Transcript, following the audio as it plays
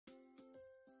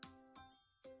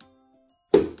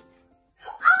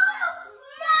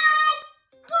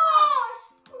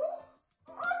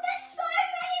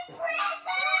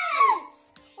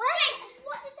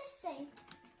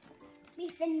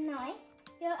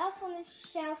Elf on the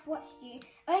Shelf watched you.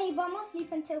 Only one more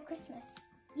sleep until Christmas.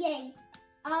 Yay.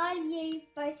 Are you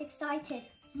both excited?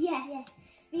 Yes.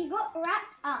 We got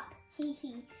wrapped up. Hee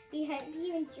hee. We hope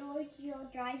you enjoyed your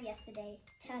drive yesterday.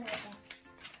 Turn over.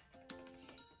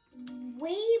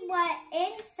 We were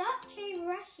in such a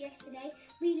rush yesterday.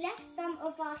 We left some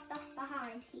of our stuff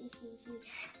behind. Hee hee hee.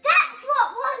 That's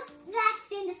what was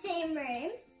left in the same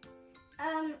room.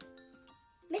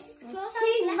 Mrs. Claus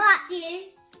has left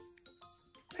you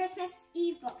Christmas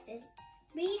Eve boxes.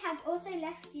 We have also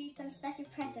left you some special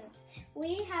presents.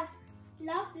 We have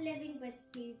loved living with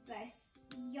you both.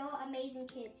 You're amazing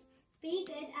kids. Be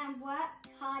good and work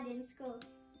hard in school.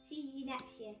 See you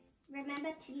next year.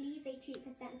 Remember to leave a treat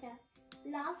for Santa.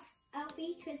 Love,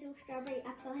 Elfie, Twizzle, Strawberry,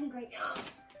 Apple and Grape. Oh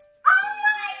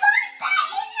my gosh,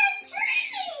 they're in the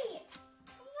tree!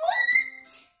 What?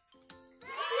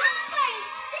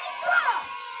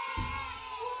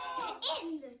 They're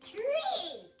in the tree!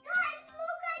 Guys,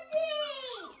 look at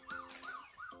this!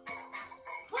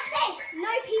 What's this?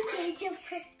 No peeking till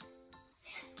Christmas.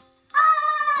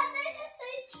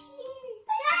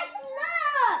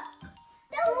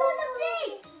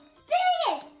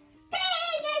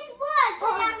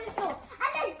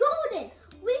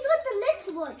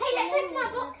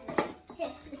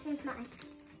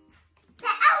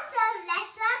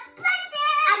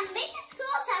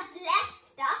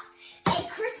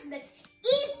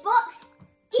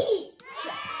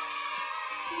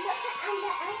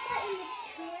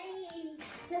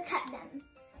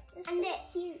 And they're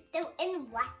cute. They're in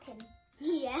wrapping.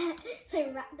 Yeah,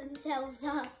 they wrap themselves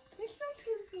up. Which one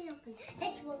should we open?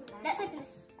 This one. Let's open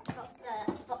this the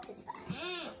boxes first.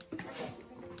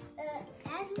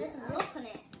 There's a lock on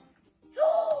it.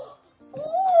 Oh! Look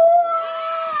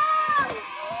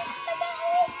at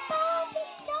this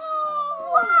Barbie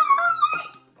doll!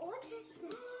 What is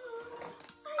this?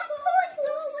 I thought it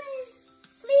was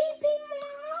sleeping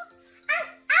mask. And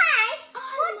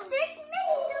what's this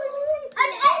missing?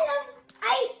 An elf. I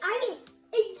mean,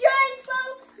 a giant small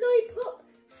lollipop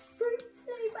fruit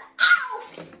flavor elf.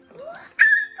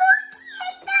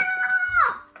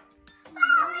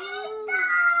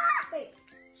 Wait,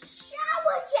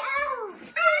 shower gel.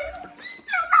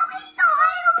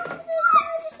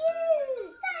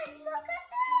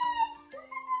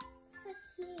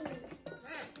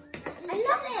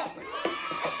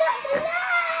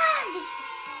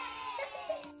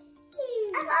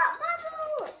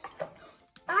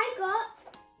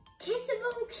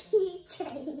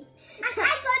 Keychain. And I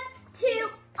got two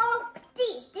of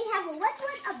these. They have a red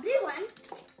one, a blue one.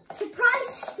 Surprise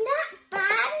snack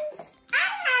bands. I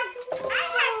have one. A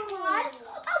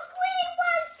green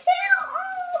one too.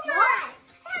 Oh my!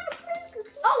 I have a green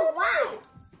cookie. Oh wow!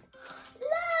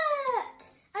 Look!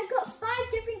 I got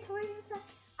 5 different toys inside.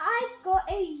 I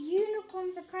got a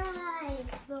unicorn surprise.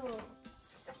 Oh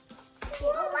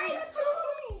my god!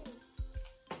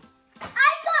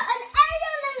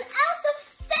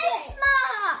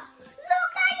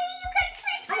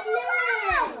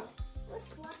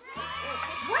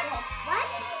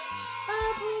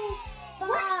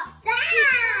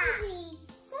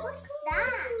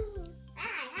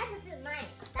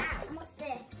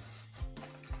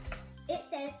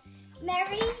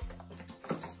 Merry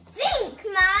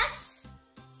Stinkmas!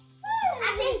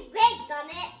 I think red on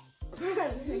it.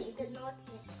 The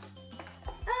naughty.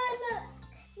 Oh look,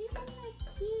 these are so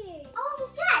cute. Oh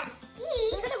good,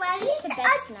 these are toys. These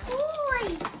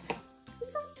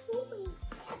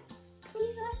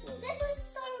are toys. This is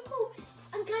so cool.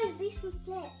 And guys, these can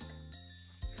flip.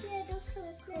 Yeah, they're so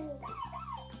cool.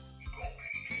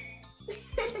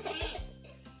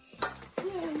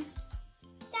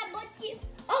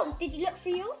 Oh, did you look for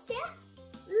yours? Yeah.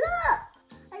 Look,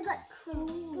 I got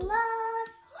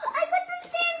gloves. I got the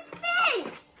same thing.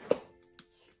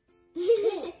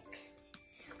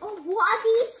 Oh, what are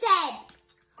these said?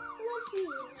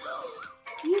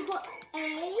 You got a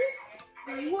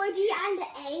Woody and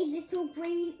a little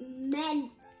green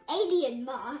men alien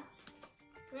mask.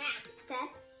 Said,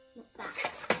 what's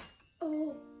that?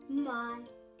 Oh my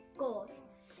god!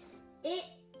 It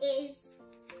is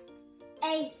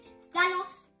a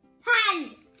Thanos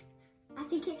hand. I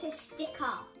think it's a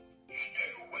sticker.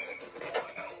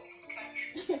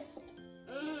 Look,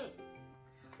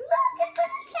 it's got a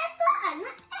sticker.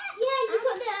 Yeah, you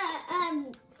got the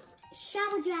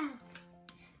shower gel,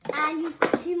 and you've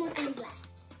got 2 more things left.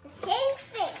 The same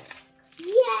thing.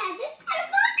 Yeah, this is so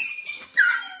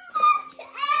much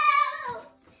else.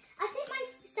 I think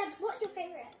what's your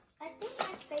favorite? I think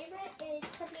my favorite is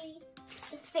probably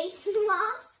the face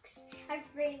masks. I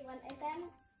really wanted them.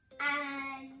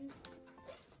 And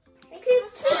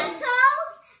cookie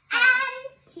dolls and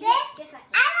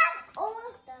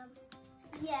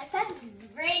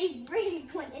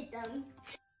them.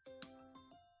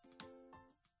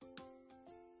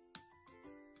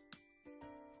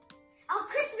 Our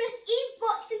Christmas Eve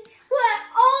boxes were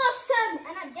awesome,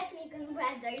 and I'm definitely going to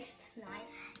wear those tonight.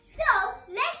 So,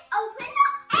 let's open the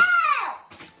elf!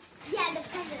 Yeah, the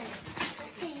present.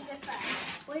 Let's see, you go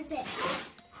first. What is it?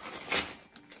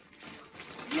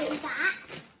 What is that?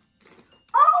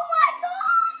 Oh my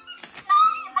gosh!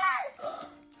 Snowman!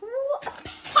 What, a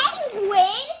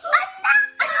penguin?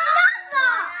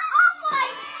 Another! Oh my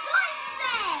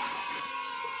goodness!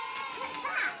 What's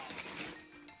that?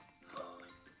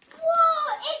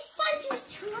 Whoa! It's Santa's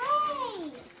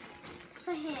train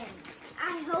for him. I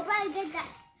hope I did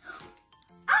that.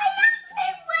 I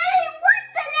actually really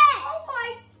wanted it! Oh my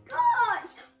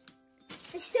gosh!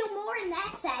 There's still more in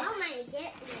there, Seth. Oh my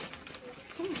goodness.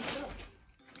 Oh my god.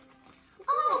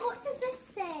 Oh, what does this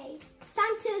say?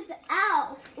 Santa's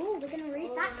elf. Oh, we're gonna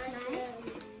read that tonight.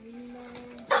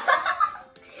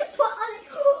 What are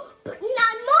they?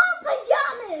 Now more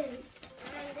pajamas.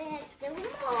 And there's still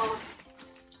more.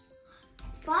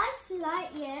 Buzz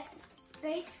Lightyear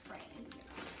space frame.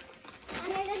 And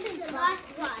then this is the last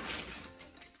one.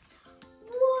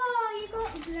 Whoa, you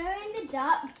got glow in the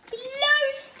dark glow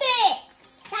sticks.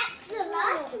 That's the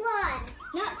last one.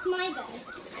 That's my go.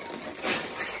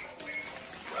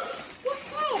 What's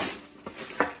this?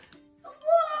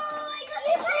 Whoa, I got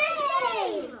this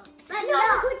one. But no, I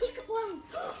got a different one.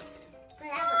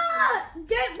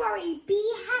 Don't worry, be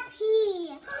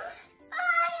happy. I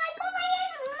got my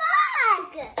own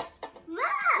mug.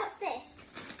 What's this?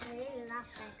 I really love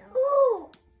that. Ooh,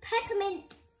 peppermint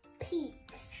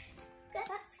peaks.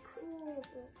 That's cool.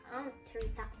 I'll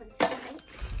read that one tonight.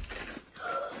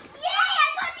 Yay, I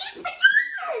got these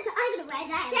pajamas! I'm gonna wear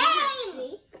that.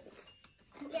 Same.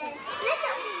 Yes. Let's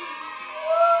go.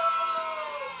 Whoa!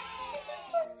 This is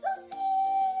so fluffy.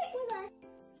 Hold on.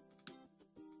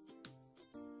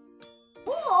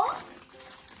 Oh!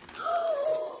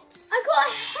 I got a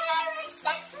hair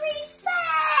accessory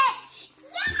set!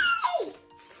 Yay!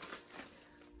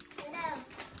 Hello.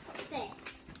 What's this?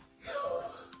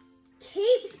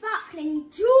 Keep sparkling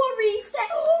jewelry set.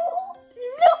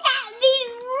 Look at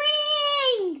these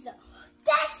rings!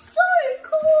 That's so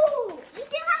cool! You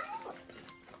still have more?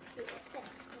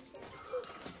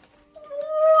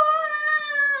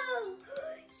 Whoa!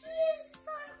 She is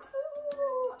so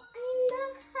cool! I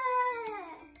love her!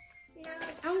 No,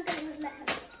 I'm gonna let her.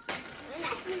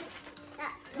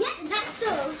 Yeah, that's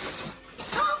so.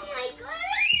 Oh my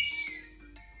god!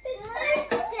 It's so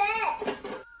good!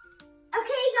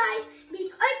 Okay guys,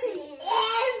 we've opened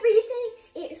everything.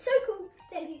 It's so cool.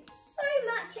 Thank you so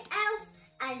much, Elves.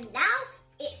 And now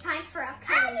it's time for our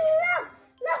calendar.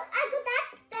 Look, I got that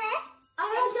there. Oh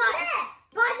my god.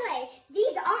 By the way,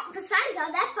 these aren't for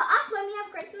Santa, they're for us when we have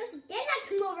Christmas dinner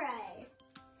tomorrow.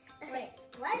 Wait,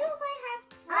 why do I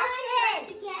have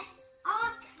to get our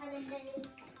calendars?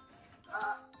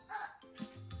 Oh,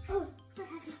 so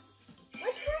heavy. Which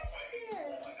one is you?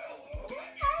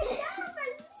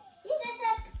 You guys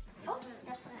have... Oh,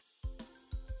 that's right.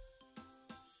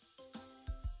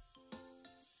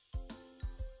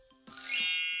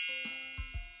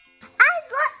 I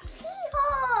got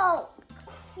She-Hulk!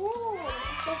 Cool.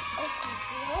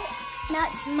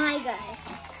 That's my guy.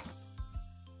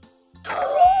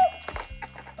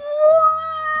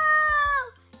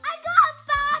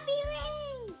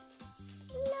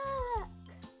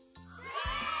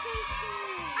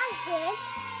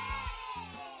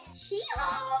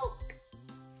 She-Hulk!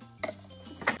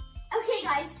 Okay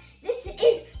guys, this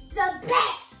is the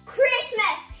best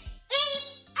Christmas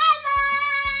Eve ever!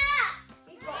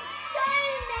 We've got so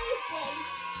many things.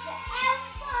 The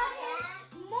elves are here,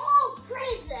 more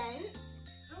presents.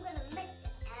 I'm gonna make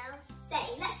an elf.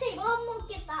 Let's say one more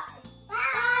goodbye.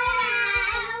 Bye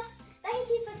elves! Thank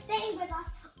you for staying with us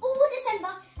all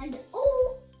December and all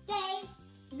day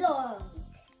long.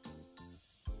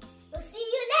 We'll see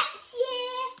you next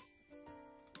year.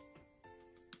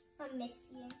 I miss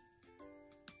you.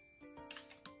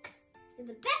 You're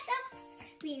the best elves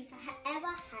we've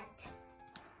ever had.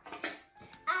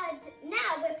 And now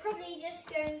we're probably just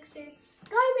going to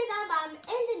go with our mum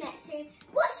in